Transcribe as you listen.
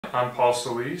I'm Paul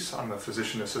Solis. I'm a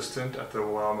physician assistant at the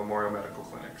Well Memorial Medical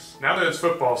Clinics. Now that it's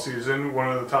football season,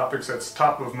 one of the topics that's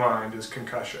top of mind is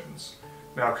concussions.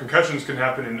 Now, concussions can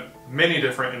happen in many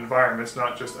different environments,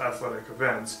 not just athletic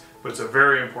events, but it's a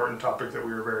very important topic that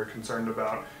we are very concerned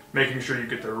about, making sure you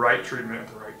get the right treatment at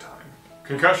the right time.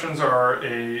 Concussions are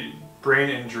a brain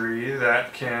injury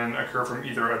that can occur from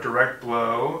either a direct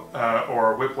blow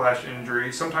or a whiplash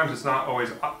injury. Sometimes it's not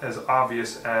always as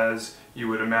obvious as you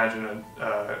would imagine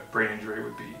a brain injury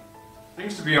would be.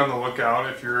 Things to be on the lookout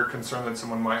if you're concerned that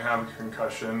someone might have a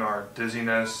concussion are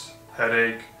dizziness,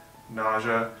 headache,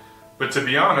 nausea. But to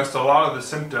be honest, a lot of the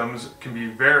symptoms can be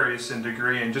various in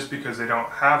degree, and just because they don't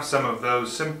have some of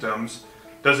those symptoms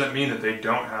doesn't mean that they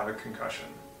don't have a concussion.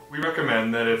 We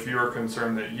recommend that if you are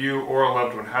concerned that you or a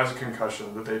loved one has a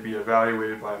concussion, that they be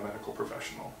evaluated by a medical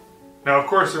professional. Now, of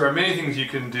course, there are many things you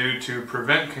can do to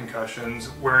prevent concussions.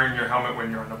 Wearing your helmet when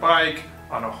you're on a bike,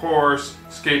 on a horse,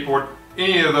 skateboard,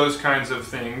 any of those kinds of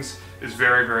things is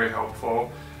very, very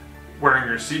helpful. Wearing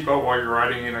your seatbelt while you're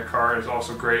riding in a car is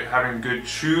also great. Having good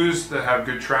shoes that have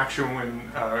good traction when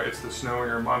it's the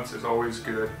snowier months is always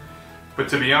good. But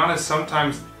to be honest,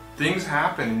 sometimes things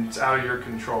happen and it's out of your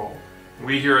control.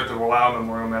 We here at the Well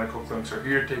Memorial Medical Clinics are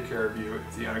here to take care of you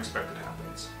if the unexpected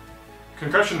happens.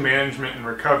 Concussion management and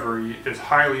recovery is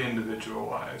highly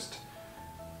individualized.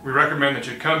 We recommend that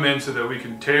you come in so that we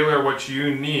can tailor what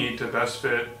you need to best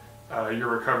fit your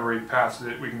recovery path so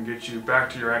that we can get you back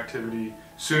to your activity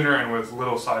sooner and with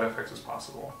little side effects as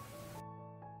possible.